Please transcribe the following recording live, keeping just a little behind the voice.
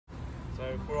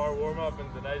So for our warm-up in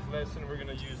today's lesson, we're going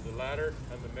to use the ladder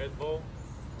and the med ball.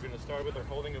 We're going to start with our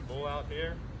holding a ball out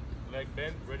here, leg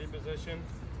bent, ready position,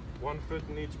 1 foot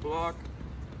in each block.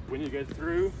 When you get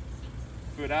through,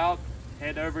 foot out,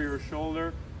 head over your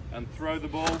shoulder, and throw the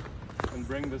ball and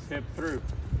bring this hip through.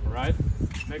 All right?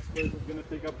 Next person's going to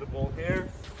pick up the ball here,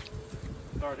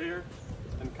 start here,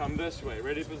 and come this way.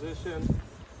 Ready position,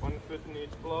 1 foot in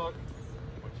each block.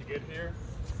 Once you get here,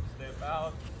 step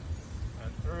out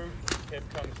and through, hip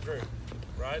comes through,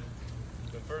 right?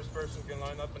 The first person can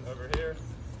line up and over here,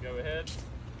 go ahead.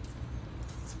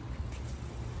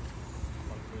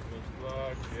 1 foot in each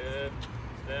block, good.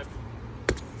 Step,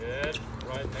 good.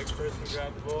 Right, next person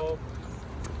grab the ball.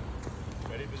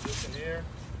 Ready position here,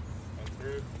 and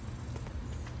through,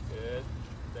 good.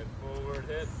 Step forward,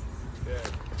 hit,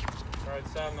 good. All right,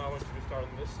 Sam, now I want you to start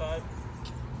on this side.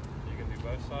 You can do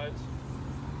both sides.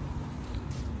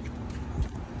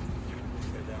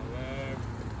 Go down low,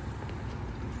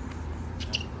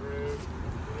 and through,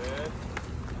 good.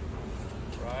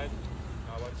 Right,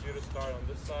 now I want you to start on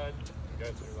this side and go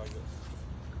through like this.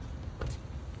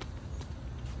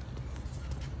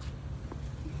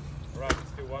 All right,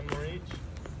 let's do one more each.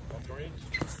 One more each.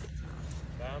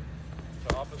 Down.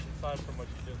 So opposite side from what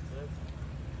you just did.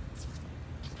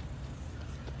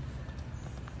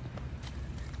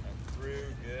 And through,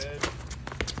 good.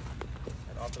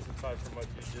 And opposite side from what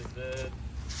you just did.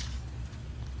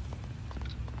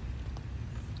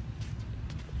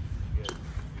 Good. Do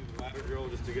the ladder drill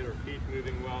just to get our feet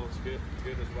moving well. It's good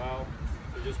as well.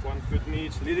 So just 1 foot in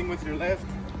each, leading with your left,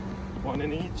 1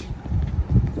 in each.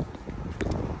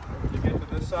 When you get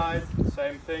to this side,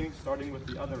 same thing, starting with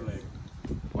the other leg,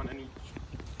 1 in each.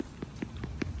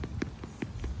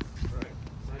 Right,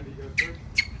 Sandy, go first.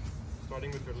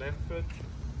 Starting with your left foot.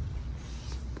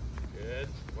 Good.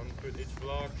 1 foot each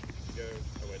block. Go.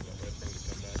 Oh wait, no, wait for him to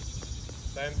come back.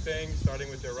 Same thing, starting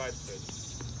with your right foot.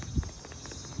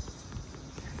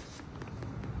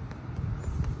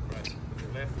 Right, with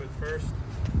your left foot first.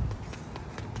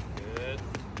 Good.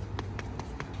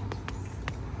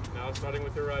 Now starting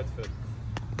with your right foot.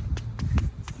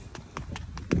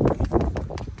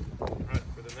 Alright,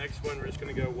 for the next one, we're just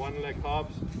going to go 1 leg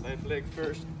hops, left leg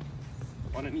first,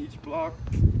 1 in each block.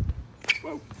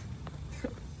 Whoa.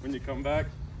 When you come back,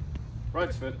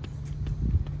 right foot.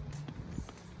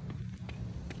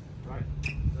 Right,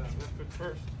 left foot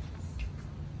first.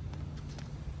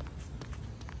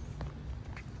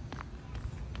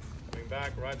 Coming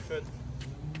back, right foot.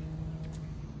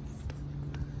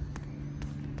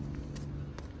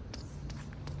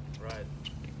 Right,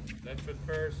 left foot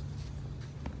first.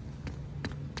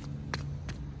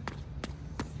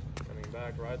 Coming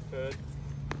back, right foot.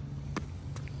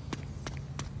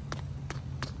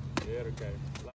 Good, okay.